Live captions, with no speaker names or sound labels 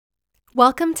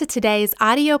Welcome to today's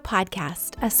audio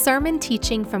podcast, a sermon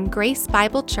teaching from Grace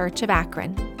Bible Church of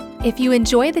Akron. If you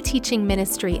enjoy the teaching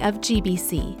ministry of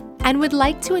GBC and would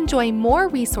like to enjoy more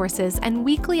resources and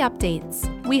weekly updates,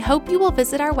 we hope you will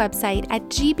visit our website at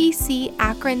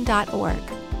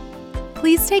gbcakron.org.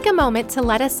 Please take a moment to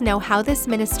let us know how this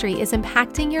ministry is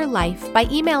impacting your life by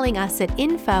emailing us at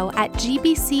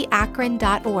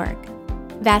info@gbcakron.org.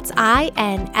 That's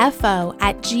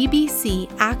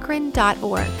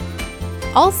info@gbcakron.org.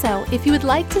 Also, if you would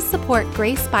like to support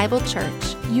Grace Bible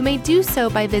Church, you may do so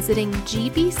by visiting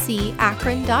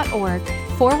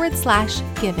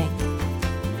gbcakron.org/giving.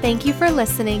 Thank you for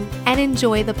listening and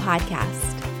enjoy the podcast.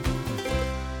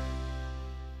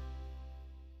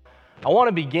 I want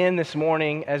to begin this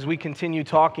morning as we continue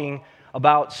talking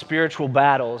about spiritual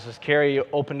battles. As Carrie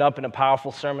opened up in a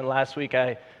powerful sermon last week,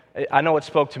 I know it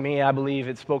spoke to me. I believe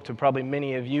it spoke to probably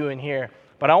many of you in here.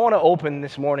 But I want to open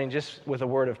this morning just with a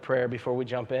word of prayer before we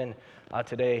jump in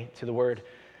today to the Word.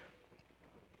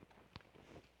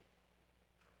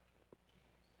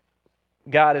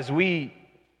 God, as we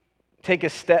take a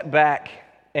step back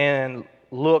and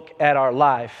look at our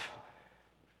life,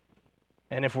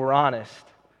 and if we're honest,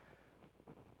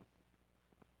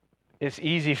 it's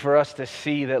easy for us to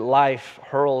see that life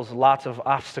hurls lots of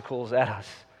obstacles at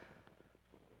us.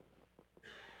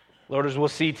 Lord, as we'll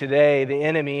see today, the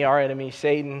enemy, our enemy,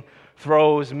 Satan,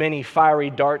 throws many fiery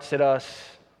darts at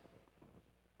us.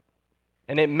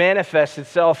 And it manifests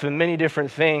itself in many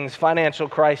different things: financial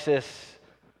crisis,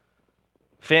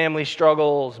 family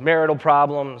struggles, marital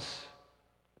problems,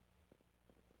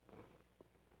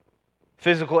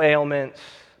 physical ailments.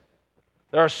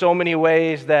 There are so many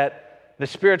ways that the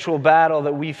spiritual battle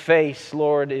that we face,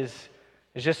 Lord, is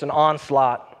just an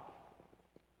onslaught.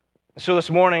 So this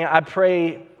morning, I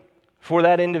pray for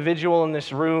that individual in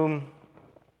this room,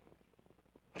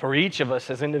 for each of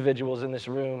us as individuals in this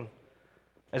room,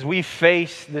 as we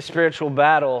face the spiritual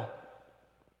battle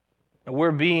and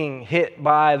we're being hit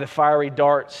by the fiery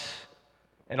darts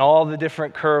and all the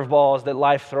different curveballs that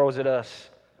life throws at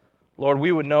us, Lord,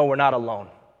 we would know we're not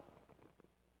alone.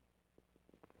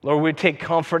 Lord, we'd take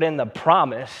comfort in the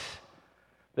promise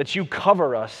that you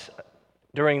cover us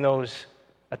during those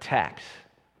attacks,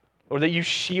 or that you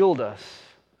shield us.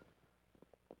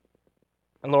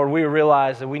 And Lord, we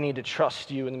realize that we need to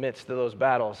trust you in the midst of those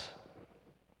battles.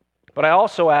 But I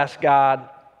also ask, God,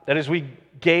 that as we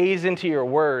gaze into your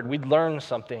word, we'd learn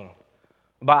something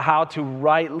about how to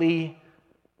rightly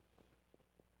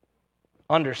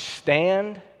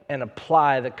understand and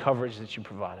apply the coverage that you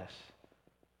provide us.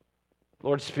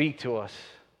 Lord, speak to us.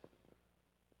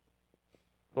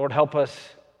 Lord, help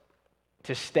us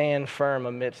to stand firm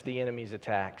amidst the enemy's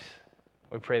attacks.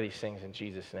 We pray these things in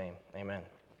Jesus' name. Amen.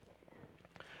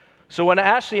 So when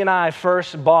Ashley and I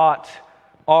first bought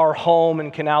our home in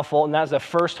Canal Fulton, that was the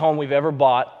first home we've ever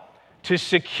bought, to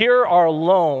secure our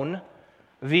loan,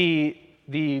 the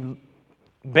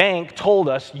bank told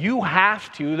us, you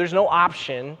have to, there's no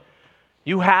option,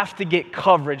 you have to get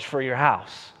coverage for your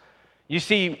house. You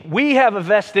see, we have a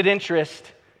vested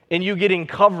interest in you getting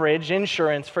coverage,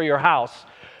 insurance for your house,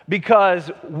 because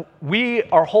we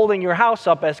are holding your house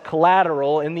up as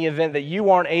collateral in the event that you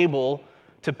aren't able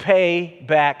to pay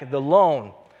back the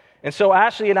loan. And so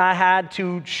Ashley and I had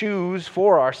to choose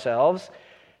for ourselves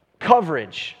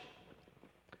coverage.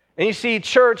 And you see,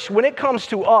 church, when it comes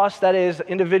to us, that is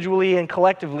individually and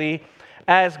collectively,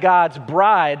 as God's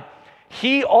bride,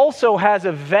 He also has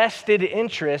a vested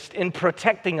interest in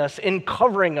protecting us, in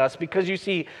covering us, because you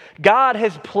see, God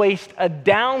has placed a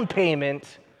down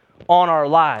payment on our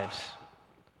lives,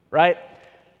 right?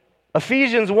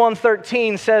 Ephesians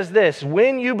 1:13 says this: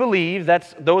 when you believe,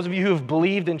 that's those of you who have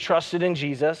believed and trusted in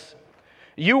Jesus,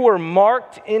 you were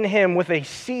marked in Him with a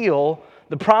seal,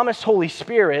 the promised Holy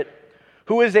Spirit,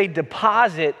 who is a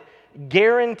deposit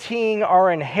guaranteeing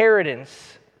our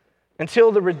inheritance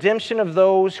until the redemption of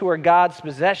those who are God's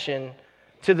possession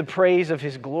to the praise of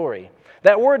His glory.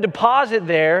 That word deposit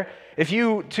there, if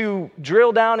you to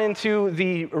drill down into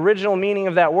the original meaning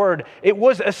of that word, it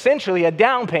was essentially a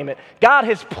down payment. God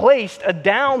has placed a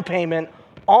down payment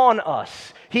on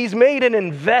us. He's made an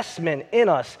investment in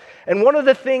us. And one of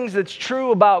the things that's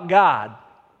true about God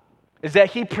is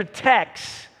that He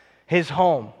protects His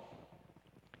home.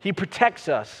 He protects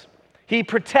us. He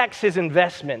protects His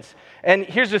investments. And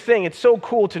here's the thing, it's so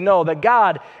cool to know that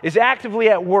God is actively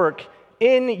at work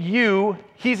in you.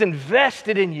 He's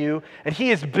invested in you, and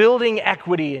He is building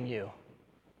equity in you.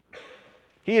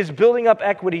 He is building up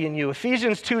equity in you.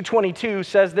 Ephesians 2:22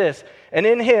 says this: and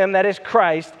in Him, that is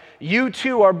Christ, you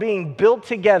two are being built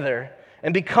together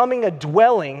and becoming a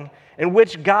dwelling in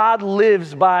which God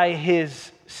lives by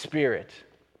His Spirit.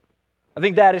 I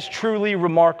think that is truly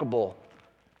remarkable,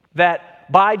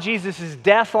 that by Jesus'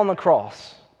 death on the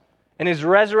cross and his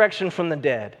resurrection from the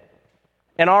dead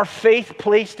and our faith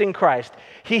placed in Christ,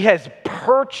 he has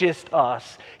purchased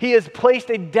us. He has placed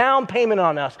a down payment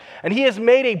on us, and he has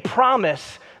made a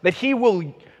promise that he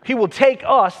will take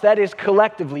us, that is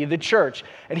collectively the church,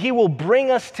 and he will bring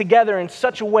us together in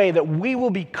such a way that we will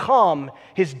become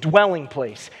his dwelling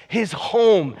place, his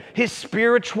home, his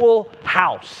spiritual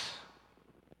house.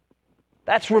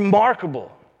 That's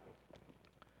remarkable.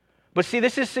 But see,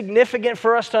 this is significant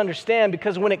for us to understand,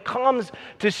 because when it comes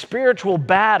to spiritual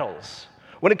battles,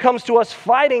 when it comes to us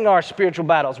fighting our spiritual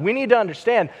battles, we need to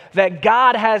understand that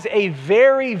God has a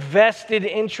very vested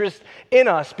interest in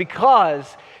us,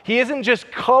 because he isn't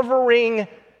just covering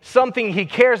something he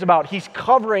cares about, he's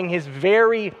covering his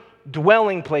very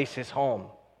dwelling place, his home.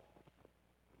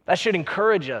 That should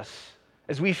encourage us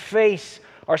as we face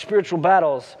our spiritual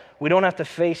battles. We don't have to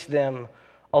face them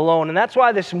alone. And that's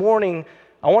why this morning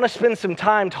I want to spend some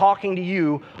time talking to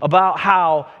you about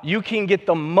how you can get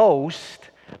the most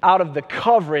out of the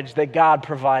coverage that God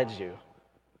provides you.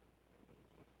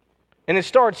 And it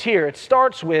starts here. It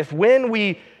starts with when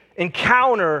we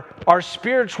encounter our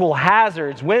spiritual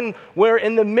hazards, when we're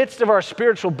in the midst of our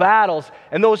spiritual battles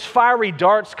and those fiery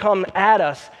darts come at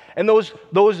us and those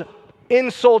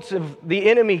insults of the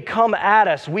enemy come at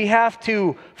us, we have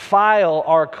to file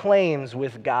our claims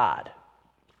with God.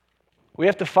 We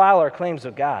have to file our claims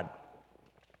with God.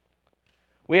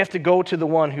 We have to go to the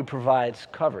one who provides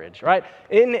coverage, right?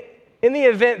 In the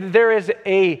event that there is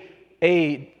a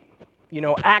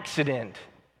accident,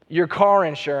 your car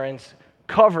insurance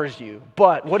covers you.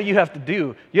 But what do you have to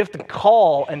do? You have to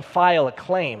call and file a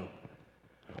claim.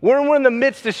 When we're in the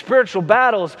midst of spiritual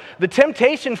battles, the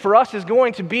temptation for us is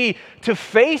going to be to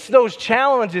face those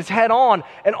challenges head on.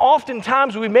 And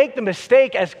oftentimes we make the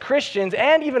mistake as Christians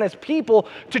and even as people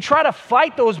to try to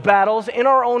fight those battles in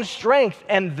our own strength,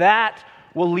 and that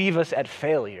will leave us at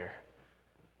failure.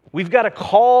 We've got to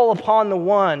call upon the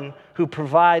one who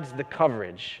provides the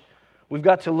coverage. We've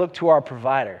got to look to our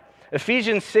provider.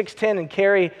 Ephesians 6:10, and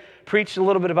Carrie preached a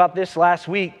little bit about this last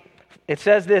week. It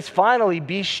says this: finally,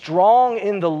 be strong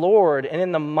in the Lord and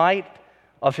in the might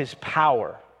of his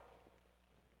power.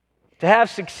 To have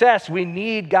success, we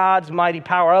need God's mighty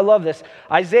power. I love this.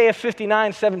 Isaiah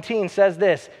 59:17 says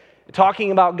this,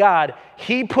 talking about God: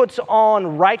 he puts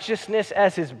on righteousness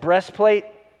as his breastplate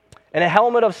and a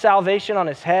helmet of salvation on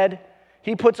his head.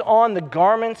 He puts on the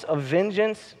garments of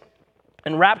vengeance,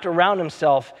 and wrapped around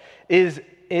himself is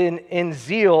in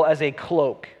zeal as a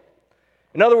cloak.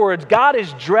 In other words, God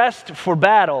is dressed for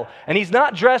battle, and he's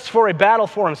not dressed for a battle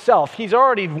for himself. He's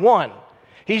already won.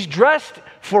 He's dressed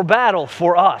for battle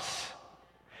for us.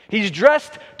 He's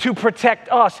dressed to protect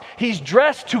us. He's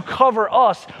dressed to cover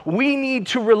us. We need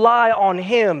to rely on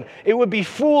him. It would be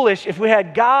foolish if we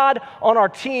had God on our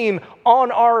team, on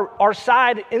our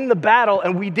side in the battle,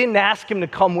 and we didn't ask him to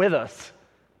come with us.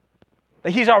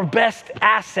 That he's our best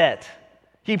asset.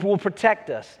 He will protect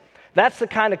us. That's the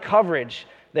kind of coverage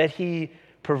that he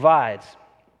provides.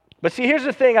 But see, here's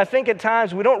the thing. I think at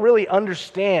times we don't really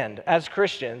understand as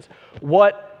Christians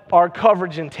what our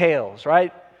coverage entails,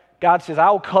 right? God says, I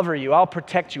will cover you, I'll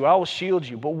protect you, I will shield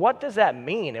you. But what does that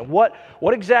mean? And what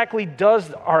exactly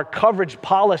does our coverage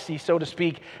policy, so to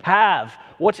speak, have?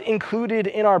 What's included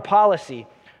in our policy?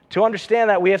 To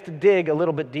understand that, we have to dig a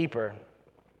little bit deeper.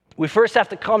 We first have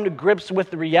to come to grips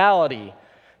with the reality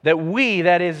that we,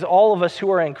 that is all of us who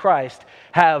are in Christ,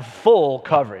 have full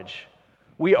coverage.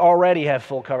 We already have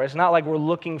full coverage. It's not like we're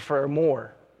looking for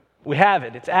more. We have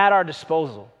it. It's at our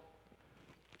disposal.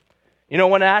 You know,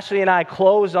 when Ashley and I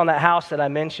closed on that house that I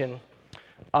mentioned,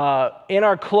 in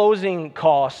our closing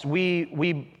costs,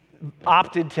 we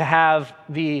opted to have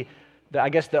the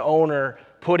owner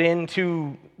put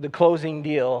into the closing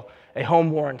deal a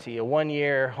home warranty, a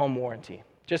 1-year home warranty.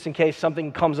 Just in case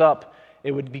something comes up,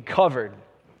 it would be covered.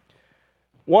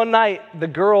 One night, the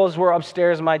girls were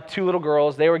upstairs, my 2 little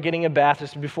girls. They were getting a bath.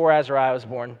 This was before Azariah was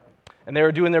born. And they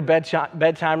were doing their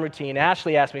bedtime routine.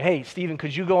 Ashley asked me, hey, Stephen,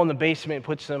 could you go in the basement and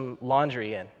put some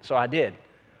laundry in? So I did.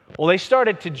 Well, they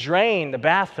started to drain the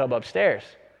bathtub upstairs.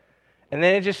 And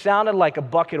then it just sounded like a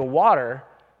bucket of water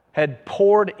had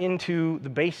poured into the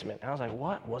basement. And I was like,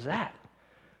 what was that?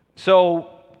 So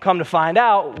come to find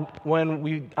out, when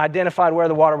we identified where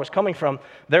the water was coming from,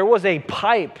 there was a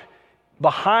pipe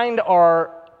behind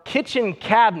our kitchen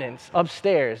cabinets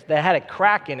upstairs that had a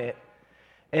crack in it,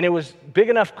 and it was big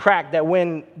enough crack that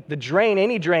when the drain,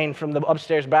 any drain from the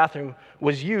upstairs bathroom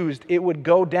was used, it would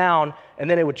go down, and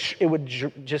then it would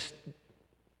just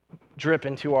drip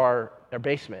into our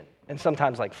basement. and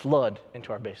sometimes like flood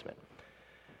into our basement.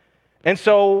 And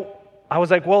so I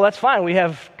was like, well, that's fine. We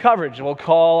have coverage. We'll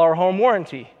call our home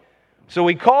warranty. So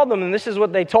we called them, and this is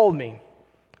what they told me.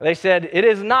 They said, it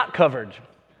is not covered.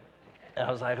 And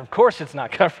I was like, of course it's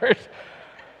not covered.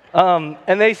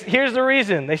 And here's the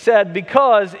reason. They said,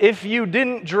 because if you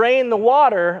didn't drain the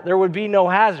water, there would be no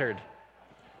hazard.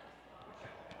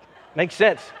 Makes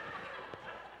sense.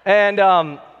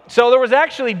 And so there was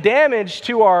actually damage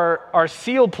to our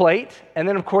seal plate, and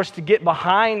then of course to get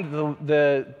behind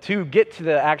to get to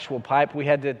the actual pipe, we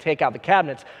had to take out the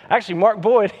cabinets. Actually, Mark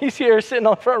Boyd, he's here sitting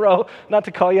on the front row, not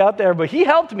to call you out there, but he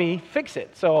helped me fix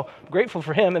it. So I'm grateful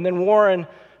for him. And then Warren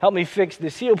helped me fix the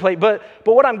seal plate. But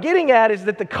what I'm getting at is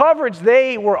that the coverage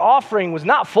they were offering was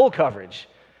not full coverage.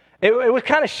 It was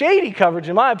kind of shady coverage,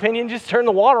 in my opinion. Just turn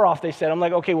the water off, they said. I'm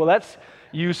like, okay, well, that's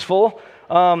useful.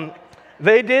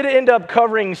 They did end up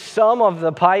covering some of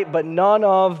the pipe, but none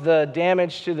of the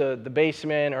damage to the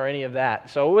basement or any of that.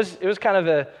 So it was kind of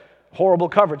a horrible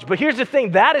coverage. But here's the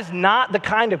thing, that is not the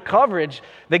kind of coverage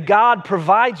that God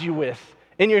provides you with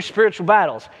in your spiritual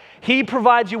battles. He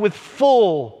provides you with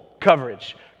full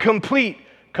coverage, complete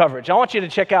coverage. I want you to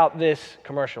check out this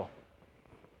commercial.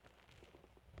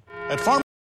 At Farm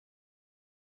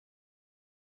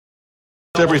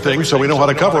everything, so we know how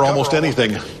to cover almost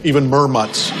anything, even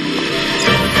mermutts.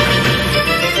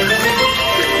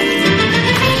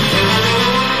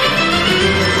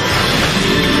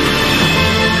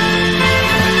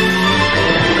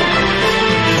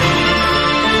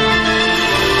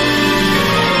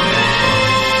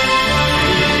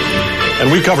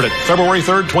 And we covered it February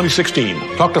 3rd,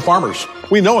 2016. Talk to farmers.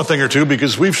 We know a thing or two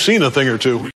because we've seen a thing or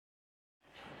two.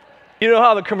 You know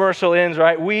how the commercial ends,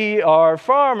 right? We are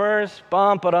farmers.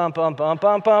 Bum, ba-dum, bum, bum,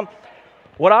 bum, bum.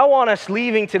 What I want us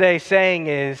leaving today saying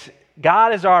is,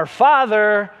 God is our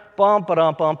Father. Bum,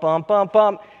 ba-dum, bum, bum, bum,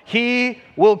 bum. He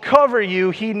will cover you.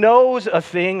 He knows a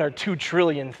thing or 2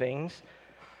 trillion things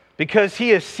because He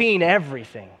has seen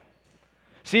everything.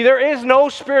 See, there is no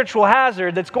spiritual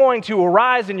hazard that's going to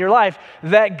arise in your life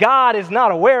that God is not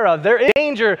aware of. There is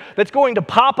danger that's going to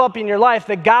pop up in your life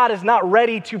that God is not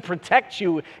ready to protect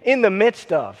you in the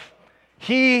midst of.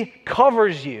 He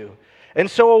covers you. And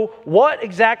so what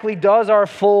exactly does our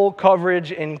full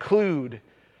coverage include?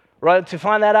 Right? To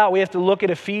find that out, we have to look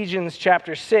at Ephesians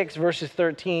chapter 6, verses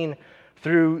 13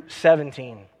 through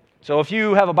 17. So if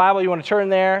you have a Bible, you want to turn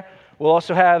there. We'll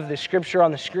also have the scripture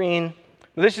on the screen.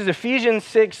 This is Ephesians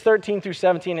 6, 13 through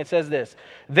 17. It says this,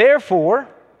 therefore,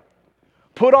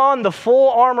 put on the full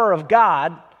armor of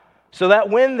God, so that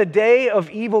when the day of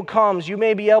evil comes, you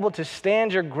may be able to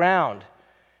stand your ground.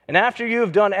 And after you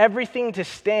have done everything to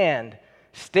stand,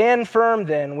 stand firm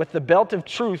then with the belt of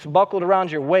truth buckled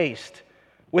around your waist,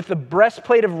 with the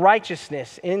breastplate of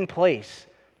righteousness in place,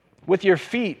 with your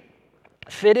feet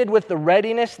fitted with the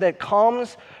readiness that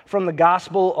comes from the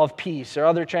gospel of peace, or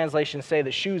other translations say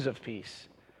the shoes of peace.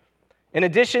 In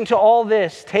addition to all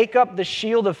this, take up the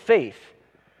shield of faith,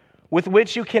 with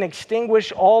which you can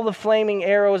extinguish all the flaming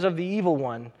arrows of the evil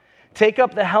one. Take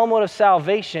up the helmet of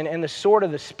salvation and the sword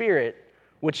of the Spirit,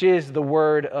 which is the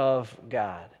word of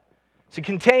God. So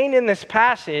contained in this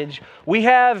passage, we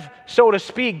have, so to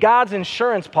speak, God's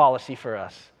insurance policy for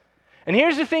us. And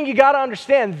here's the thing you got to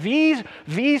understand. These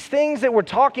things that we're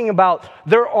talking about,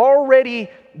 they're already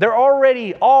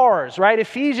ours, right?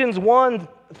 Ephesians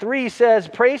 1:3 says,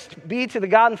 praise be to the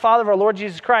God and Father of our Lord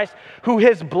Jesus Christ, who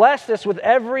has blessed us with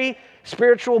every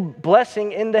spiritual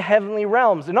blessing in the heavenly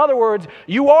realms. In other words,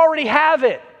 you already have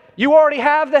it. You already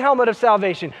have the helmet of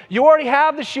salvation. You already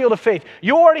have the shield of faith.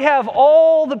 You already have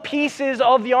all the pieces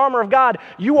of the armor of God.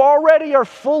 You already are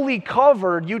fully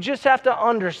covered. You just have to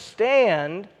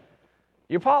understand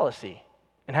your policy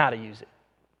and how to use it.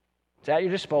 It's at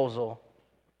your disposal.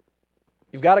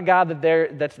 You've got a God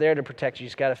that's there to protect you. You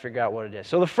just got to figure out what it is.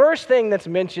 So the first thing that's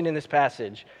mentioned in this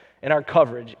passage in our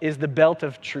coverage is the belt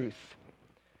of truth.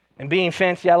 And being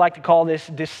fancy, I like to call this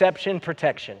deception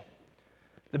protection.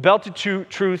 The belt of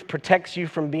truth protects you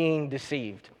from being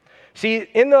deceived. See,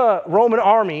 in the Roman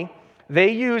army,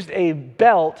 they used a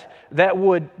belt that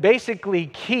would basically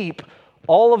keep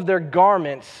all of their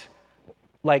garments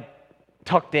like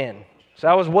tucked in. So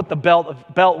that was what the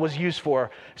belt was used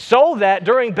for. So that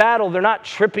during battle, they're not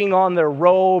tripping on their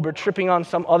robe or tripping on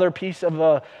some other piece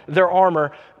of their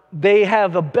armor. They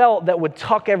have a belt that would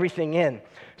tuck everything in.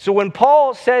 So when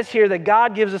Paul says here that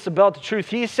God gives us a belt of truth,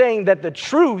 he's saying that the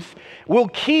truth will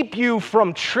keep you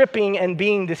from tripping and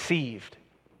being deceived.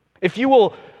 If you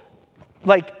will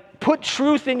put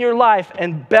truth in your life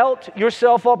and belt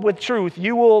yourself up with truth,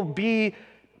 there will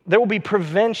be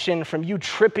prevention from you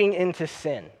tripping into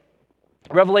sin.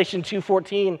 Revelation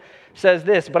 2:14 says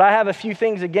this, "But I have a few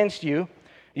things against you.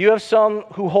 You have some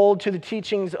who hold to the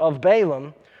teachings of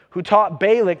Balaam, who taught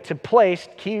Balak to place,"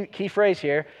 key phrase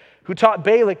here, "who taught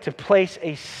Balak to place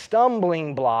a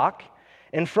stumbling block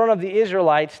in front of the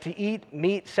Israelites to eat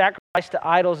meat sacrificed to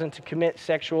idols and to commit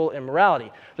sexual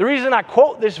immorality." The reason I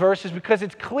quote this verse is because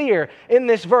it's clear in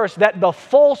this verse that the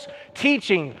false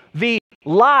teaching, the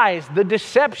lies, the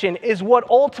deception is what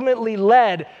ultimately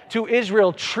led to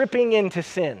Israel tripping into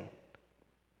sin.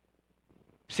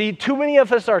 See, too many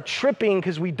of us are tripping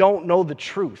because we don't know the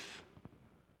truth.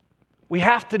 We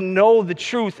have to know the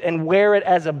truth and wear it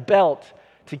as a belt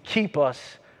to keep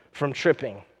us from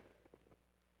tripping.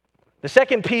 The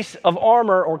second piece of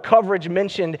armor or coverage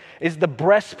mentioned is the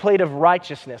breastplate of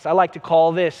righteousness. I like to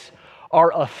call this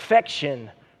our affection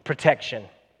protection.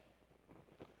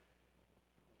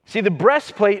 See, the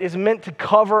breastplate is meant to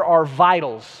cover our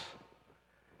vitals.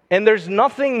 And there's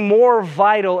nothing more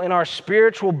vital in our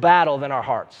spiritual battle than our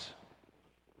hearts.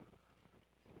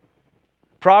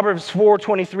 Proverbs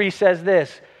 4:23 says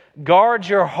this, "Guard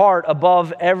your heart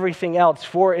above everything else,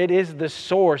 for it is the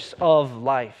source of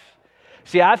life."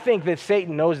 See, I think that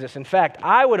Satan knows this. In fact,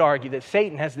 I would argue that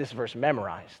Satan has this verse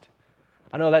memorized.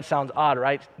 I know that sounds odd,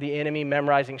 right? The enemy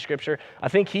memorizing Scripture. I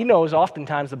think he knows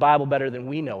oftentimes the Bible better than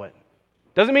we know it.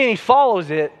 Doesn't mean he follows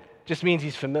it, just means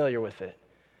he's familiar with it.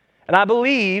 And I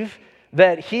believe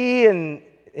that he and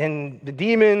the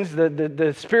demons,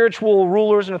 the spiritual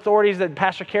rulers and authorities that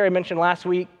Pastor Carey mentioned last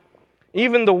week,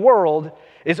 even the world,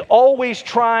 is always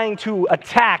trying to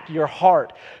attack your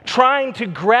heart, trying to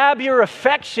grab your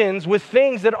affections with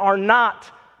things that are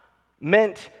not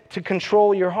meant to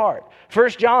control your heart.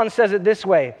 1 John says it this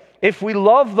way, "If we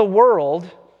love the world,"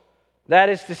 that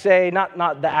is to say,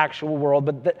 not the actual world,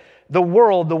 but the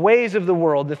world, the ways of the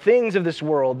world, the things of this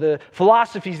world, the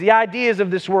philosophies, the ideas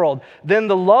of this world, "then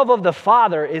the love of the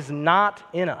Father is not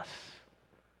in us."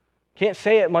 Can't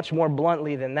say it much more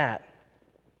bluntly than that.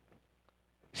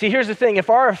 See, here's the thing. If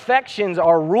our affections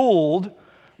are ruled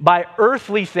by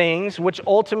earthly things, which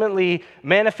ultimately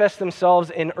manifest themselves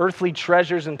in earthly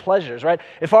treasures and pleasures, right?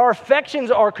 If our affections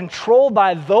are controlled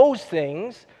by those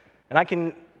things,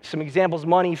 and some examples,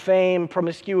 money, fame,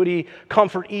 promiscuity,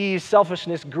 comfort, ease,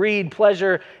 selfishness, greed,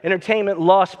 pleasure, entertainment,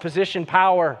 lust, position,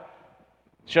 power.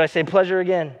 Should I say pleasure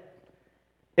again?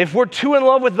 If we're too in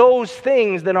love with those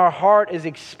things, then our heart is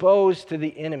exposed to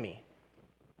the enemy.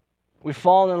 We've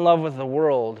fallen in love with the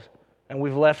world, and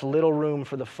we've left little room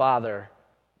for the Father,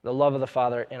 the love of the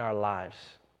Father in our lives.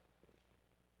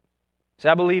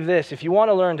 So I believe this, if you want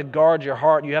to learn to guard your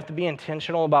heart, you have to be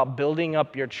intentional about building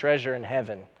up your treasure in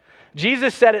heaven.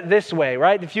 Jesus said it this way,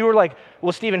 right? If you were like,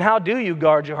 "Well, Stephen, how do you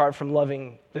guard your heart from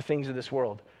loving the things of this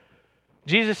world?"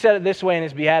 Jesus said it this way in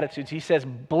his Beatitudes. He says,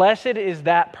 "Blessed is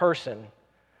that person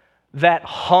that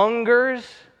hungers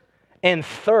and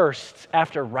thirsts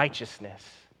after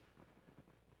righteousness."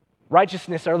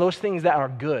 Righteousness are those things that are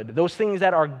good, those things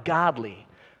that are godly.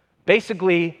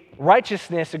 Basically,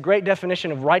 righteousness, a great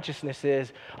definition of righteousness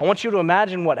is, I want you to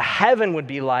imagine what heaven would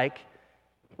be like.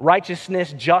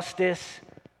 Righteousness, justice,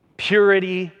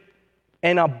 purity,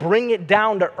 and bring it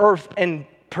down to earth and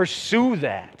pursue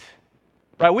that.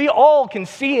 Right? We all can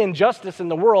see injustice in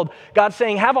the world. God's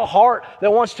saying, have a heart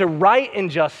that wants to right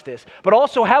injustice, but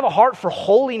also have a heart for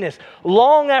holiness,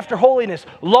 long after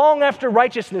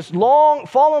righteousness,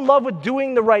 fall in love with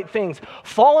doing the right things,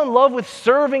 fall in love with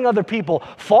serving other people,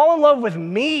 fall in love with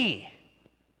me.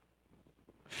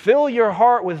 Fill your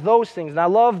heart with those things. And I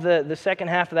love the second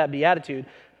half of that beatitude.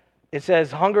 It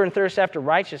says, hunger and thirst after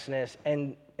righteousness,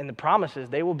 and the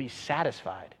promises, they will be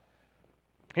satisfied.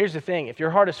 Here's the thing, if your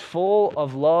heart is full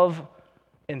of love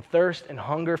and thirst and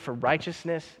hunger for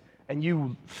righteousness, and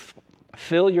you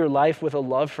fill your life with a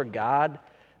love for God,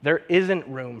 there isn't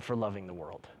room for loving the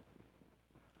world.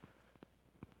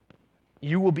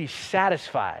 You will be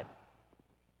satisfied.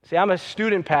 See, I'm a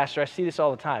student pastor, I see this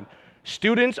all the time.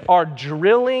 Students are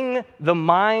drilling the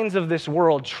minds of this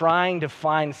world trying to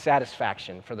find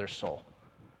satisfaction for their soul.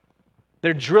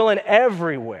 They're drilling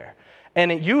everywhere.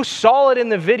 And you saw it in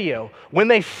the video. When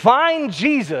they find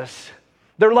Jesus,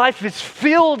 their life is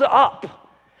filled up.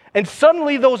 And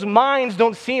suddenly those minds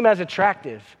don't seem as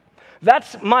attractive.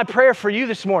 That's my prayer for you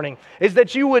this morning, is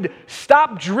that you would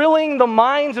stop drilling the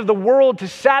minds of the world to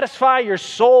satisfy your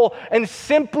soul and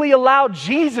simply allow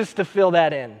Jesus to fill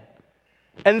that in.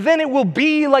 And then it will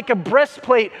be like a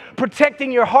breastplate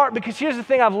protecting your heart, because here's the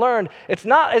thing I've learned. It's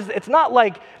not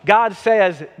like God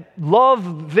says,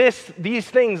 love these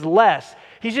things less.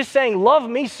 He's just saying, love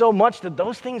me so much that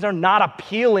those things are not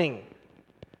appealing.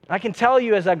 I can tell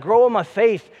you as I grow in my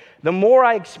faith, the more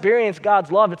I experience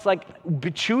God's love, it's like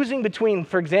choosing between,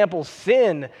 for example,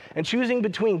 sin and choosing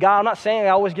between God. I'm not saying I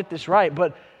always get this right,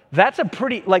 but that's a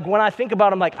pretty, like when I think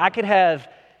about it, I'm like, I could have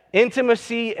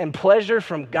intimacy and pleasure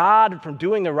from God, from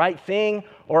doing the right thing,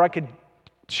 or I could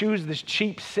choose this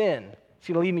cheap sin. It's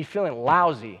going to leave me feeling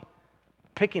lousy.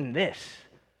 Picking this,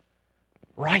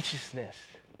 righteousness.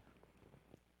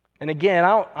 And again,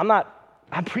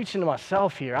 I'm preaching to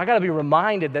myself here. I got to be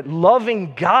reminded that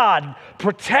loving God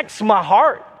protects my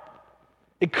heart.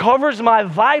 It covers my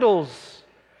vitals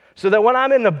so that when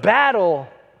I'm in the battle,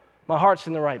 my heart's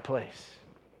in the right place.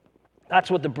 That's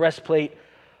what the breastplate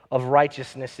of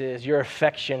righteousness is, your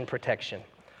affection protection.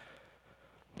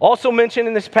 Also mentioned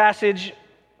in this passage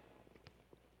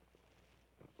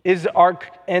is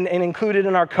and included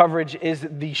in our coverage is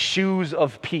the shoes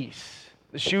of peace.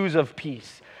 The shoes of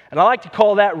peace. And I like to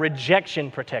call that rejection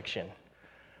protection.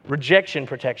 Rejection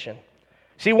protection.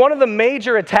 See, one of the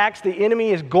major attacks the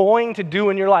enemy is going to do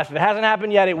in your life, if it hasn't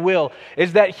happened yet, it will,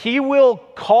 is that he will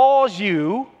cause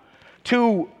you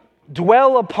to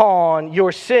dwell upon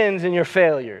your sins and your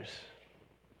failures.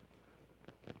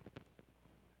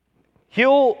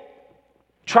 He'll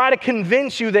try to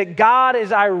convince you that God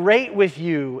is irate with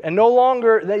you and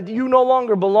that you no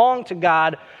longer belong to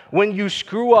God when you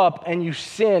screw up and you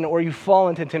sin or you fall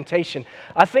into temptation.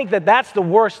 I think that that's the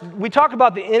worst. We talk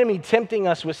about the enemy tempting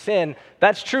us with sin.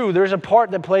 That's true. There's a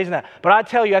part that plays in that. But I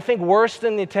tell you, I think worse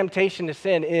than the temptation to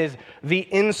sin is the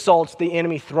insults the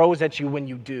enemy throws at you when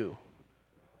you do.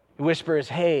 He whispers,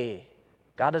 hey,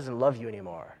 God doesn't love you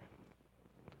anymore.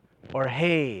 Or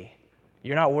hey,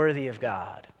 you're not worthy of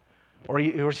God.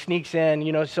 Or sneaks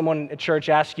in, someone at church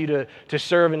asks you to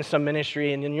serve in some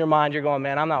ministry, and in your mind you're going,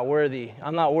 man, I'm not worthy.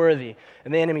 I'm not worthy.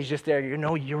 And the enemy's just there.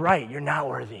 You're right. You're not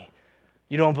worthy.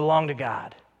 You don't belong to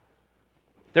God.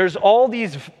 There's all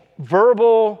these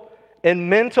verbal and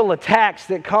mental attacks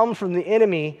that come from the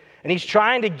enemy, and he's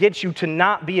trying to get you to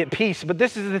not be at peace. But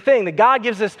this is the thing, that God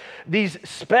gives us these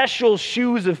special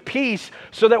shoes of peace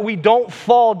so that we don't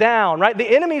fall down, right?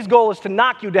 The enemy's goal is to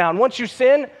knock you down. Once you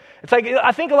sin, it's like,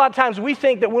 I think a lot of times we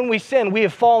think that when we sin, we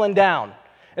have fallen down.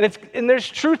 And there's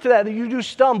truth to that you do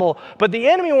stumble, but the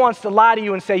enemy wants to lie to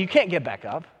you and say, you can't get back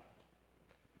up.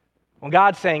 When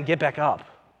God's saying, get back up.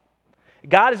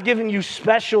 God has given you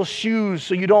special shoes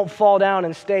so you don't fall down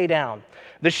and stay down.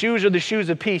 The shoes are the shoes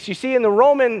of peace. You see, in the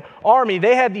Roman army,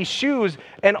 they had these shoes,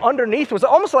 and underneath was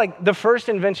almost like the first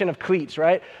invention of cleats,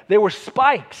 right? They were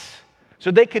spikes. So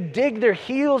they could dig their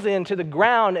heels into the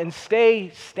ground and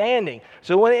stay standing.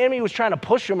 So when the enemy was trying to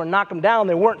push them or knock them down,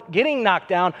 they weren't getting knocked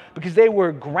down because they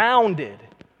were grounded.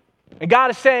 And God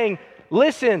is saying,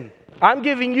 listen, I'm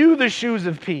giving you the shoes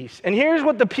of peace. And here's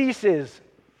what the peace is.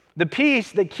 The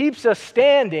peace that keeps us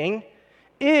standing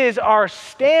is our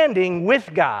standing with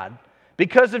God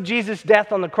because of Jesus'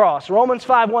 death on the cross. Romans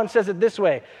 5:1 says it this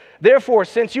way. Therefore,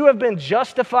 since you have been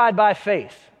justified by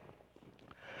faith,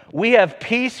 we have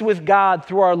peace with God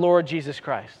through our Lord Jesus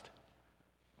Christ.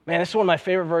 Man, this is one of my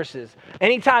favorite verses.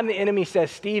 Anytime the enemy says,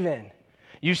 Stephen,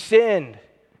 you sinned,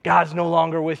 God's no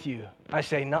longer with you. I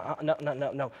say,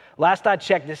 no. Last I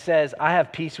checked, this says, I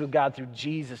have peace with God through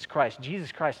Jesus Christ.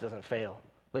 Jesus Christ doesn't fail,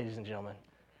 ladies and gentlemen.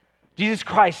 Jesus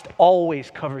Christ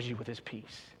always covers you with his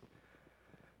peace.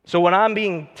 So when I'm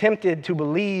being tempted to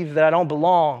believe that I don't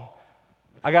belong,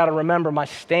 I got to remember my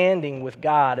standing with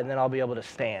God, and then I'll be able to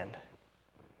stand.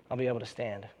 I'll be able to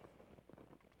stand.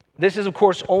 This is, of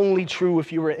course, only true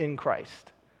if you were in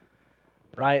Christ,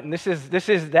 right? And this is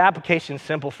the application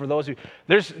simple for those who,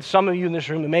 there's some of you in this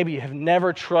room that maybe have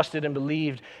never trusted and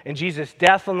believed in Jesus'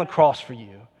 death on the cross for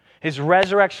you, his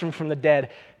resurrection from the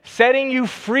dead, setting you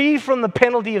free from the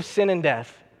penalty of sin and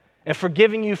death, and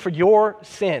forgiving you for your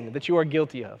sin that you are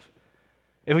guilty of.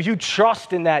 If you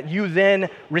trust in that, you then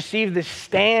receive this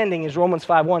standing, as Romans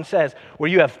 5:1 says, where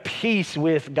you have peace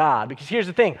with God. Because here's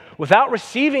the thing, without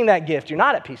receiving that gift, you're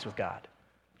not at peace with God.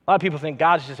 A lot of people think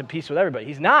God's just at peace with everybody.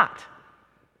 He's not.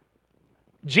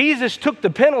 Jesus took the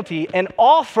penalty and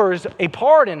offers a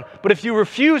pardon, but if you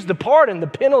refuse the pardon, the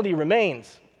penalty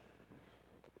remains.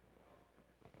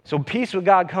 So peace with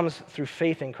God comes through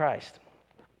faith in Christ.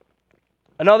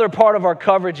 Another part of our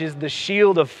coverage is the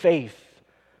shield of faith.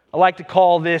 I like to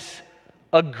call this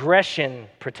aggression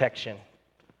protection,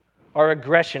 or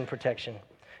aggression protection.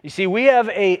 You see, we have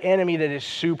an enemy that is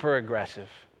super aggressive,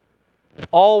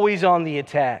 always on the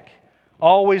attack,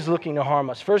 always looking to harm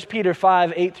us. 1 Peter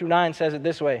 5:8-9 says it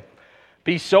this way,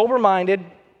 be sober-minded,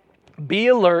 be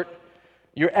alert.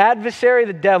 Your adversary,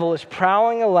 the devil, is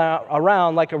prowling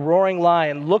around like a roaring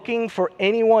lion, looking for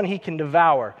anyone he can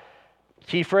devour.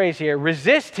 Key phrase here,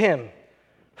 resist him,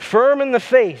 firm in the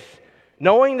faith,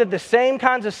 knowing that the same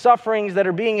kinds of sufferings that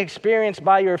are being experienced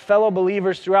by your fellow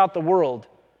believers throughout the world.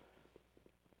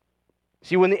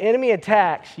 See, when the enemy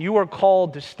attacks, you are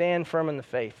called to stand firm in the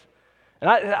faith. And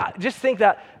I just think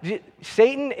that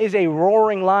Satan is a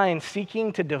roaring lion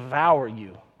seeking to devour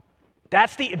you.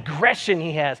 That's the aggression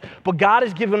he has. But God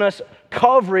has given us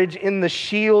coverage in the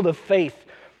shield of faith.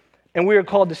 And we are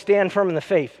called to stand firm in the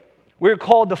faith. We're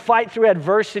called to fight through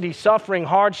adversity, suffering,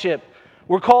 hardship.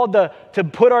 We're called to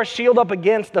put our shield up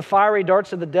against the fiery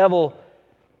darts of the devil.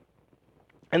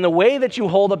 And the way that you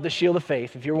hold up the shield of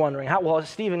faith, if you're wondering, well,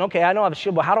 Stephen, okay, I know I have a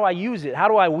shield, but how do I use it? How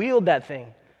do I wield that thing?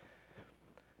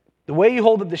 The way you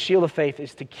hold up the shield of faith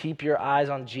is to keep your eyes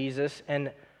on Jesus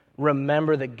and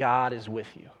remember that God is with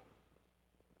you.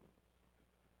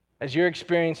 As you're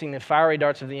experiencing the fiery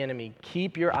darts of the enemy,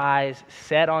 keep your eyes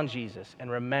set on Jesus and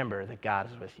remember that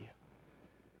God is with you.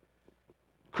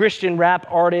 Christian rap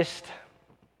artist,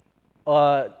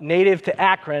 native to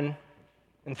Akron.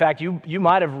 In fact, you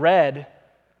might have read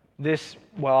this.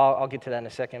 Well, I'll get to that in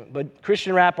a second. But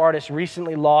Christian rap artist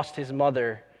recently lost his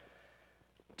mother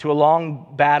to a long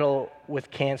battle with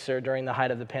cancer during the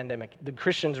height of the pandemic. The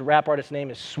Christian rap artist's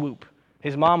name is Swoop.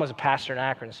 His mom was a pastor in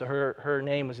Akron, so her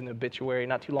name was in the obituary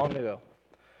not too long ago.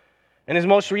 In his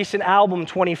most recent album,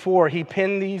 24, he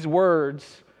penned these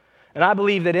words, and I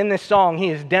believe that in this song, he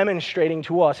is demonstrating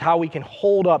to us how we can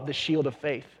hold up the shield of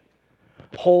faith.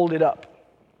 Hold it up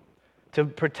to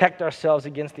protect ourselves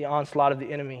against the onslaught of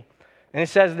the enemy. And it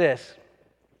says this,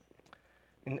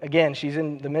 and again, she's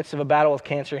in the midst of a battle with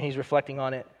cancer, and he's reflecting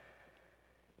on it.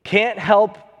 Can't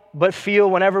help but feel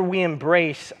whenever we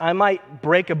embrace, I might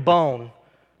break a bone,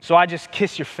 so I just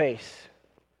kiss your face.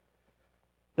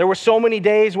 There were so many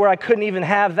days where I couldn't even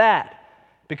have that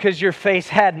because your face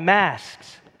had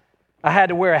masks. I had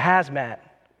to wear a hazmat.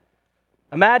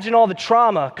 Imagine all the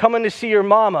trauma coming to see your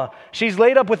mama. She's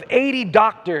laid up with 80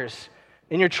 doctors,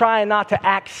 and you're trying not to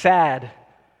act sad,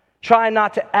 trying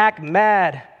not to act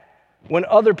mad when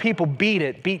other people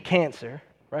beat cancer,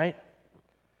 right?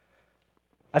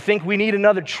 I think we need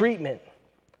another treatment.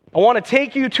 I want to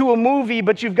take you to a movie,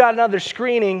 but you've got another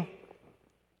screening.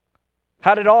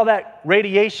 How did all that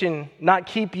radiation not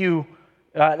keep you,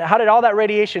 how did all that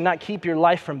radiation not keep your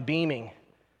life from beaming?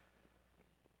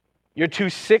 You're too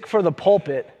sick for the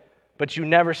pulpit, but you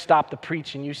never stop to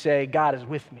preach and you say, God is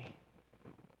with me.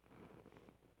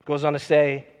 Goes on to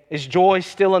say, is joy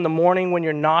still in the morning when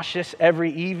you're nauseous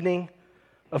every evening?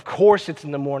 Of course it's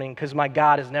in the morning because my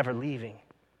God is never leaving.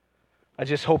 I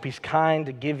just hope he's kind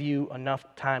to give you enough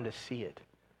time to see it.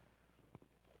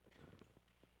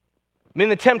 I mean,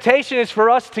 the temptation is for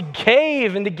us to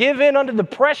cave and to give in under the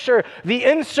pressure, the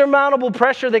insurmountable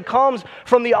pressure that comes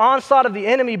from the onslaught of the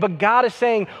enemy. But God is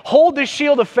saying, hold the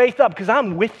shield of faith up because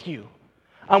I'm with you.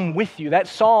 I'm with you. That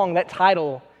song, that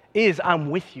title is I'm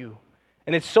with you.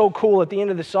 And it's so cool. At the end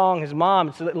of the song, his mom,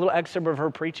 it's a little excerpt of her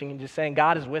preaching and just saying,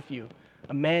 God is with you.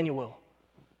 Emmanuel.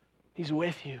 He's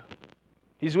with you.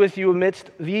 He's with you amidst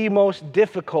the most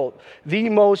difficult, the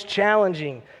most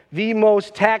challenging, the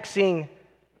most taxing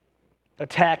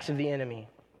attacks of the enemy.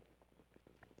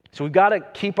 So we've got to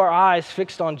keep our eyes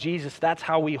fixed on Jesus. That's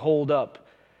how we hold up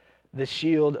the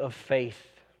shield of faith.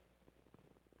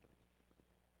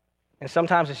 And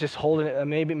sometimes it's just holding it.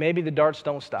 Maybe the darts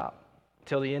don't stop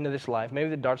until the end of this life.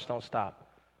 Maybe the darts don't stop.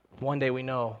 One day we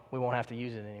know we won't have to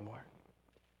use it anymore.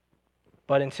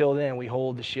 But until then, we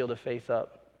hold the shield of faith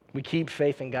up. We keep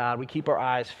faith in God. We keep our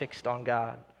eyes fixed on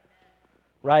God.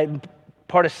 Right?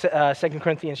 Part of 2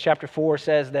 Corinthians chapter 4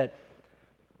 says that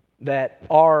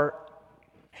our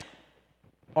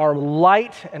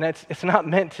light, and it's not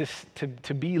meant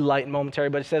to be light and momentary,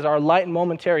 but it says our light and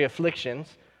momentary afflictions,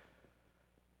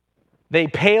 they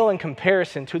pale in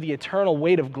comparison to the eternal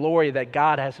weight of glory that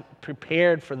God has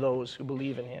prepared for those who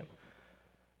believe in him.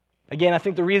 Again, I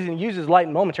think the reason he uses light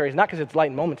and momentary is not because it's light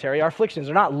and momentary. Our afflictions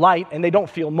are not light and they don't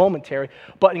feel momentary,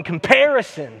 but in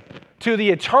comparison to the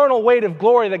eternal weight of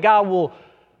glory that God will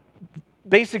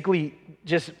basically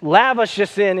just lavish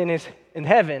us in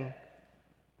heaven,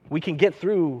 we can get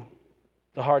through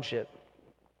the hardship.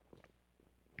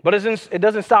 But it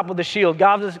doesn't stop with the shield.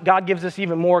 God gives us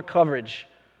even more coverage.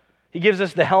 He gives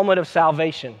us the helmet of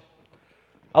salvation.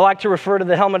 I like to refer to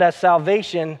the helmet as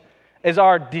salvation as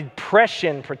our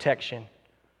depression protection.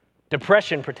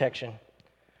 Depression protection.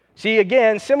 See,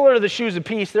 again, similar to the shoes of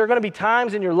peace, there are going to be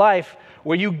times in your life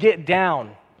where you get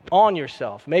down on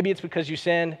yourself. Maybe it's because you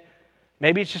sinned.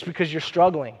 Maybe it's just because you're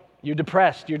struggling. You're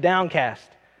depressed. You're downcast.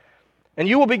 And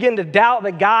you will begin to doubt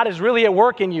that God is really at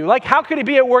work in you. Like, how could he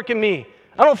be at work in me?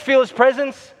 I don't feel his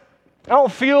presence. I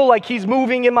don't feel like he's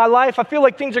moving in my life. I feel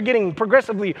like things are getting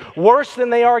progressively worse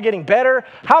than they are getting better.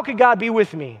 How could God be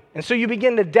with me? And so you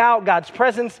begin to doubt God's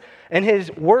presence and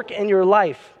his work in your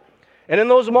life. And in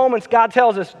those moments, God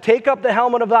tells us, take up the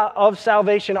helmet of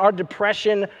salvation, our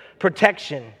depression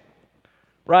protection,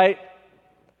 right?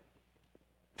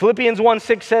 Philippians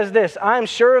 1:6 says this, I am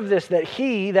sure of this, that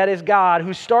he, that is God,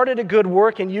 who started a good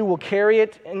work in you will carry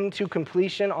it into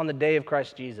completion on the day of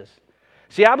Christ Jesus.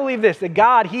 See, I believe this, that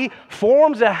God, he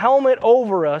forms a helmet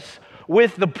over us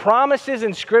with the promises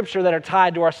in Scripture that are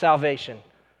tied to our salvation.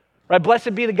 Right?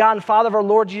 Blessed be the God and Father of our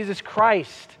Lord Jesus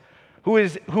Christ, who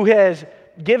has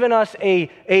given us a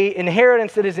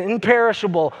inheritance that is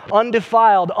imperishable,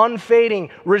 undefiled, unfading,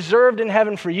 reserved in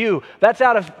heaven for you. That's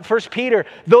out of 1 Peter.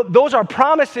 Those are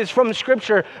promises from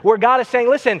Scripture where God is saying,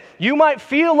 listen, you might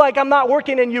feel like I'm not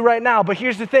working in you right now, but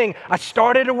here's the thing. I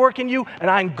started to work in you, and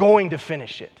I'm going to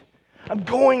finish it. I'm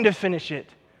going to finish it.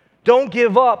 Don't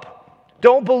give up.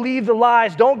 Don't believe the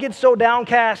lies. Don't get so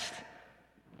downcast.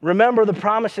 Remember the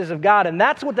promises of God. And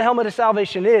that's what the helmet of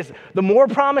salvation is. The more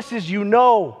promises you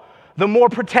know, the more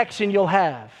protection you'll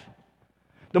have.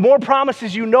 The more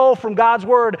promises you know from God's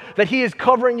word that he is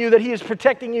covering you, that he is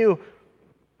protecting you,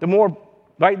 the more,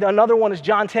 right? Another one is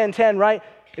John 10:10, right?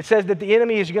 It says that the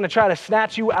enemy is going to try to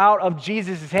snatch you out of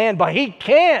Jesus' hand, but he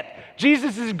can't.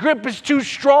 Jesus' grip is too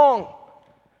strong.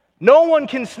 No one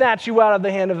can snatch you out of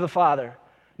the hand of the Father.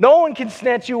 No one can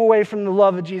snatch you away from the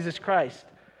love of Jesus Christ.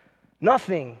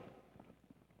 Nothing.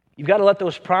 You've got to let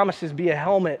those promises be a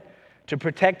helmet to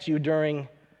protect you during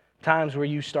times where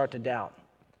you start to doubt.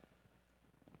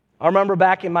 I remember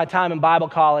back in my time in Bible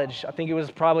college, I think it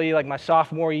was probably like my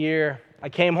sophomore year, I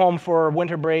came home for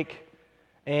winter break,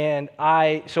 and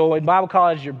so in Bible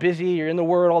college, you're busy, you're in the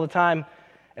Word all the time,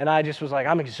 and I just was like,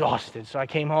 I'm exhausted. So I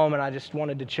came home and I just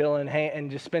wanted to chill and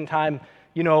just spend time,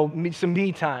 some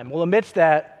me time. Well, amidst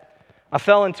that, I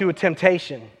fell into a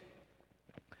temptation.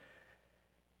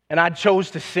 And I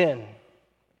chose to sin.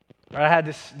 I had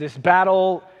this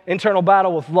internal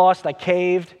battle with lust. I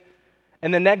caved.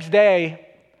 And the next day,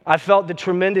 I felt the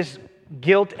tremendous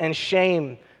guilt and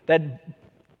shame that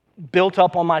built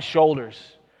up on my shoulders.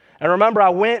 And remember, I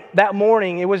went that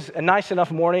morning. It was a nice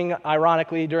enough morning,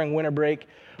 ironically, during winter break,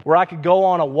 where I could go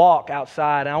on a walk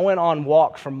outside. And I went on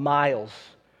walk for miles.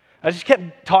 I just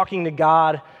kept talking to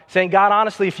God, saying, God,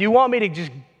 honestly, if you want me to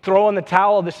just throw in the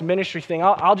towel of this ministry thing,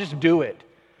 I'll just do it.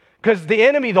 Because the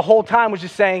enemy the whole time was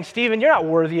just saying, Stephen, you're not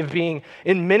worthy of being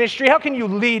in ministry. How can you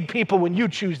lead people when you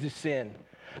choose to sin?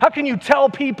 How can you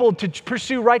tell people to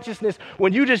pursue righteousness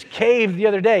when you just caved the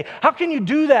other day? How can you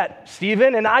do that,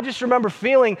 Stephen? And I just remember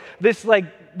feeling this like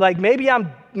maybe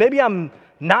I'm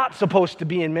not supposed to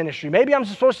be in ministry. Maybe I'm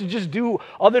supposed to just do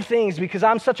other things because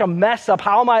I'm such a mess up.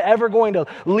 How am I ever going to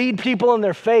lead people in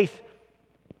their faith?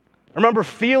 I remember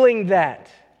feeling that.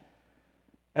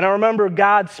 And I remember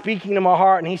God speaking to my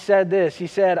heart, and he said this. He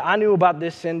said, I knew about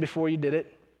this sin before you did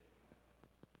it.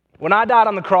 When I died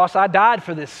on the cross, I died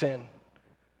for this sin.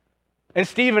 And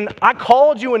Stephen, I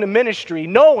called you into ministry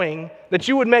knowing that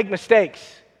you would make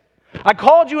mistakes. I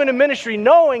called you into ministry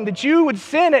knowing that you would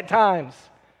sin at times.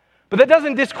 But that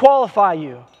doesn't disqualify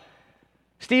you.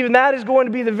 Stephen, that is going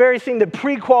to be the very thing that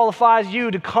pre-qualifies you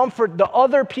to comfort the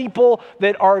other people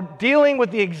that are dealing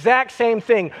with the exact same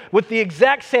thing, with the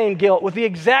exact same guilt, with the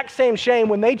exact same shame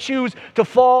when they choose to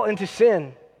fall into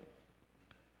sin.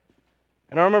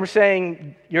 And I remember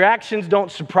saying, your actions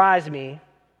don't surprise me.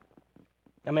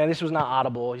 I mean, this was not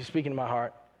audible. He's speaking to my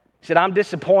heart. He said, I'm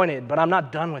disappointed, but I'm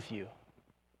not done with you.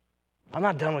 I'm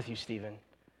not done with you, Stephen.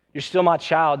 You're still my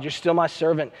child. You're still my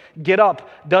servant. Get up,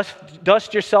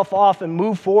 dust yourself off, and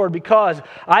move forward because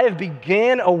I have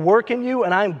began a work in you,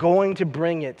 and I'm going to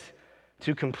bring it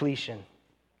to completion.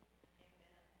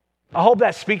 I hope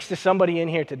that speaks to somebody in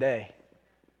here today.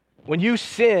 When you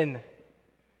sin,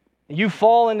 you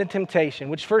fall into temptation,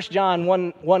 which 1 John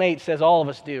 1:8 says all of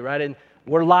us do, right? And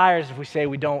we're liars if we say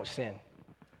we don't sin.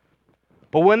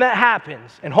 But when that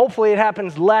happens, and hopefully it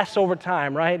happens less over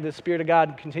time, right? The Spirit of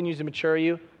God continues to mature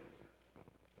you.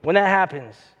 When that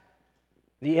happens,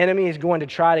 the enemy is going to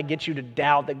try to get you to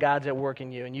doubt that God's at work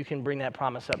in you, and you can bring that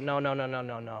promise up. No.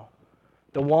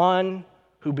 The one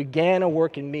who began a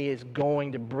work in me is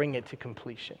going to bring it to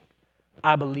completion.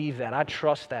 I believe that. I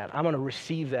trust that. I'm going to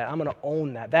receive that. I'm going to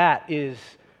own that. That is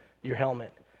your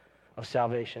helmet of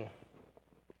salvation.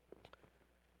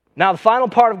 Now, the final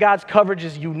part of God's coverage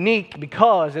is unique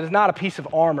because it is not a piece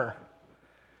of armor.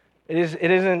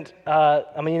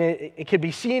 It could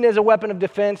be seen as a weapon of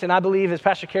defense, and I believe, as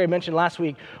Pastor Kerry mentioned last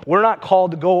week, we're not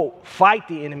called to go fight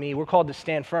the enemy. We're called to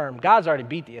stand firm. God's already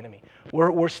beat the enemy.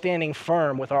 We're standing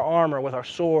firm with our armor, with our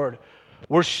sword,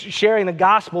 We're sharing the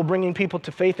gospel, bringing people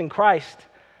to faith in Christ,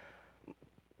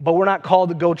 but we're not called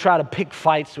to go try to pick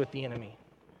fights with the enemy.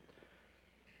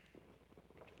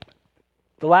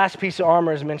 The last piece of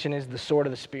armor as mentioned is the sword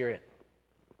of the Spirit.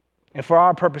 And for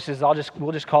our purposes,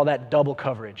 we'll just call that double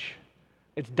coverage.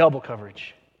 It's double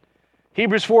coverage.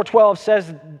 Hebrews 4:12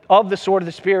 says of the sword of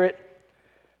the Spirit,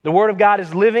 the word of God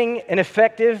is living and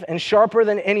effective and sharper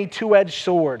than any two-edged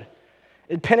sword.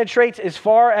 It penetrates as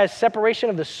far as separation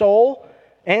of the soul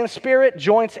and spirit,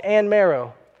 joints and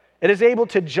marrow. It is able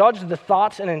to judge the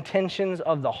thoughts and intentions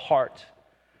of the heart.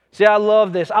 See, I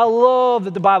love this. I love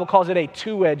that the Bible calls it a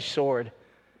two-edged sword.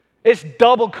 It's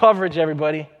double coverage,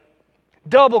 everybody.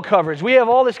 Double coverage. We have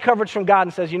all this coverage from God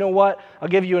and says, you know what? I'll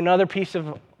give you another piece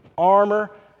of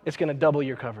armor. It's going to double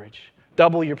your coverage,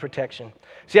 double your protection.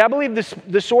 See, I believe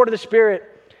the sword of the Spirit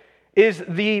is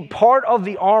the part of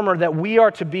the armor that we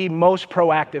are to be most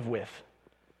proactive with.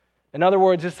 In other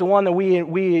words, it's the one that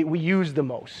we use the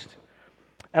most.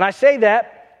 And I say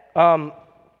that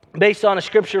based on a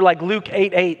scripture like Luke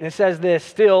 8:8, and it says this,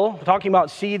 still, talking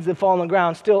about seeds that fall on the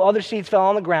ground, still other seeds fell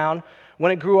on the ground.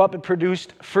 When it grew up, it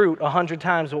produced fruit 100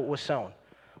 times what was sown.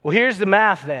 Well, here's the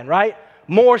math then, right?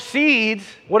 More seeds,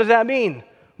 what does that mean?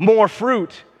 More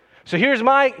fruit. So here's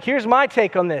my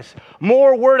take on this.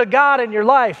 More Word of God in your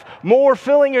life, more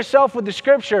filling yourself with the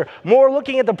Scripture, more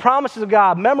looking at the promises of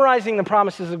God, memorizing the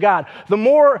promises of God. The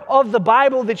more of the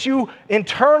Bible that you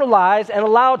internalize and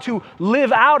allow to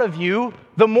live out of you,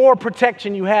 the more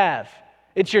protection you have.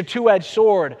 It's your two-edged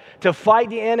sword to fight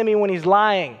the enemy when he's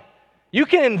lying. You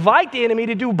can invite the enemy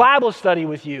to do Bible study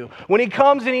with you. When he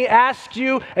comes and he asks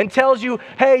you and tells you,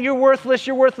 hey, you're worthless,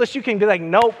 you can be like,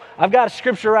 nope, I've got a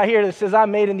scripture right here that says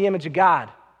I'm made in the image of God.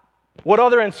 What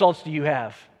other insults do you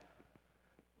have?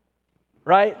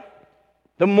 Right?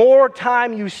 The more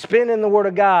time you spend in the Word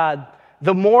of God,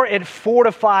 the more it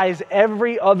fortifies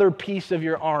every other piece of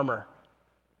your armor.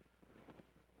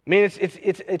 I mean,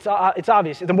 it's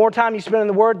obvious. The more time you spend in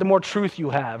the Word, the more truth you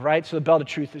have, right? So the belt of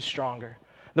truth is stronger.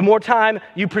 The more time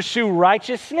you pursue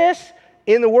righteousness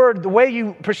in the Word, the way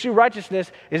you pursue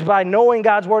righteousness is by knowing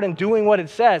God's Word and doing what it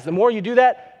says. The more you do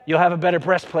that, you'll have a better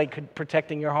breastplate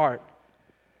protecting your heart.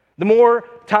 The more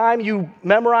time you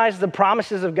memorize the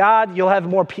promises of God, you'll have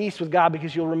more peace with God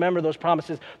because you'll remember those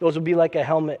promises. Those will be like a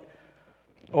helmet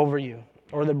over you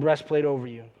or the breastplate over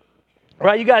you. All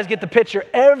right, you guys get the picture.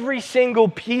 Every single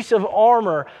piece of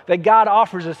armor that God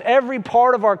offers us, every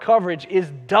part of our coverage is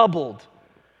doubled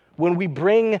when we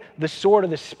bring the sword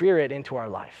of the Spirit into our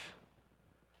life.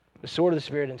 The sword of the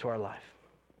Spirit into our life.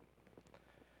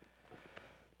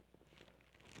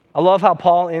 I love how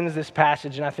Paul ends this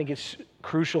passage, and I think it's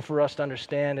crucial for us to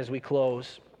understand as we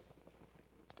close.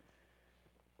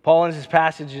 Paul ends this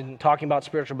passage in talking about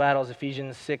spiritual battles,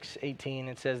 Ephesians 6:18.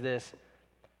 It says this,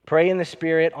 pray in the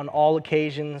Spirit on all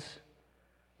occasions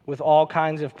with all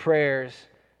kinds of prayers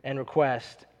and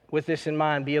requests. With this in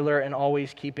mind, be alert and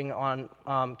always keeping on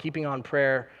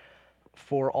prayer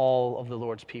for all of the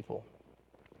Lord's people.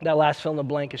 That last fill in the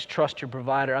blank is trust your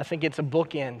provider. I think it's a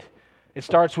bookend. It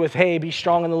starts with, hey, be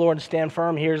strong in the Lord and stand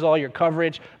firm. Here's all your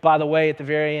coverage. By the way, at the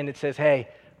very end, it says, hey,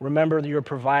 remember your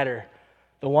provider.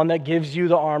 The one that gives you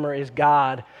the armor is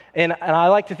God. And I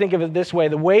like to think of it this way.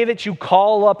 The way that you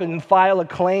call up and file a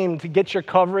claim to get your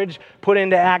coverage put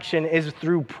into action is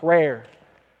through prayer.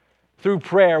 Through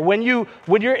prayer. When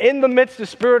you're in the midst of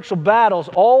spiritual battles,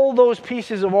 all those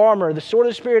pieces of armor, the sword of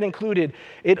the Spirit included,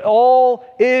 it all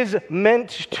is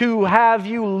meant to have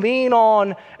you lean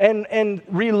on and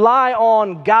rely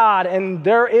on God. And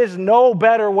there is no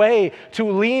better way to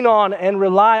lean on and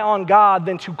rely on God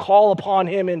than to call upon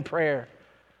Him in prayer.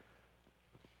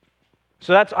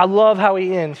 So I love how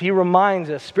he ends. He reminds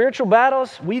us, spiritual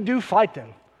battles, we do fight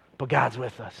them, but God's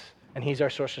with us. And He's our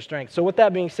source of strength. So with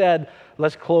that being said,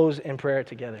 let's close in prayer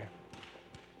together.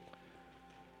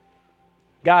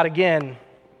 God, again,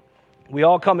 we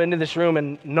all come into this room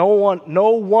and no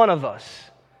one of us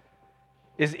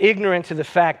is ignorant to the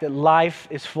fact that life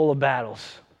is full of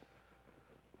battles.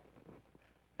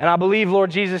 And I believe,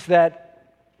 Lord Jesus,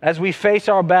 that as we face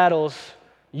our battles,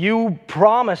 You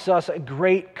promise us a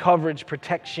great coverage,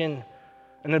 protection,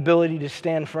 and ability to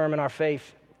stand firm in our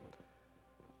faith.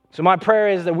 So my prayer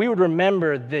is that we would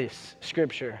remember this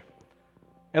scripture.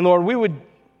 And Lord, we would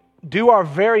do our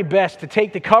very best to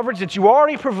take the coverage that You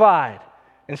already provide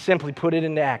and simply put it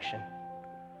into action.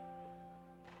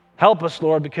 Help us,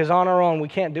 Lord, because on our own we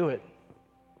can't do it.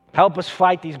 Help us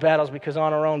fight these battles because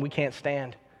on our own we can't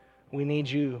stand. We need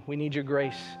You. We need Your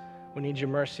grace. We need Your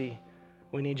mercy.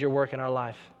 We need Your work in our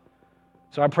life.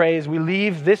 So I pray as we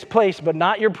leave this place, but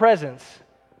not Your presence,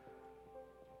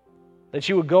 that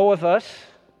You would go with us,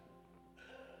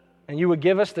 and you would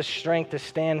give us the strength to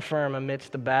stand firm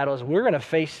amidst the battles we're going to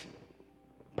face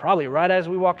probably right as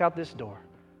we walk out this door.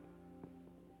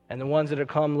 And the ones that have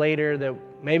come later that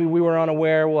maybe we were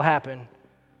unaware will happen.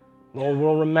 Lord,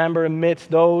 we'll remember amidst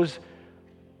those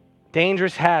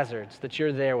dangerous hazards that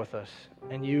you're there with us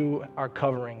and you are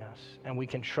covering us, and we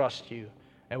can trust you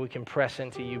and we can press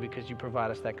into you because you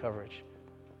provide us that coverage.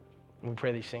 And we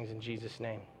pray these things in Jesus'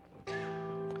 name.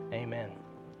 Amen.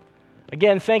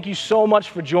 Again, thank you so much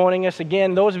for joining us.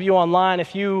 Again, those of you online,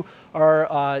 if you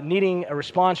are needing a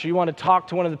response or you want to talk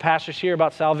to one of the pastors here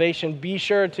about salvation, be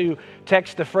sure to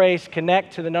text the phrase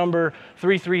CONNECT to the number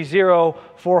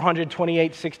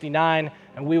 330-400-2869,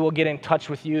 and we will get in touch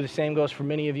with you. The same goes for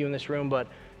many of you in this room. But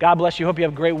God bless you. Hope you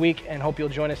have a great week, and hope you'll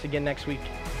join us again next week.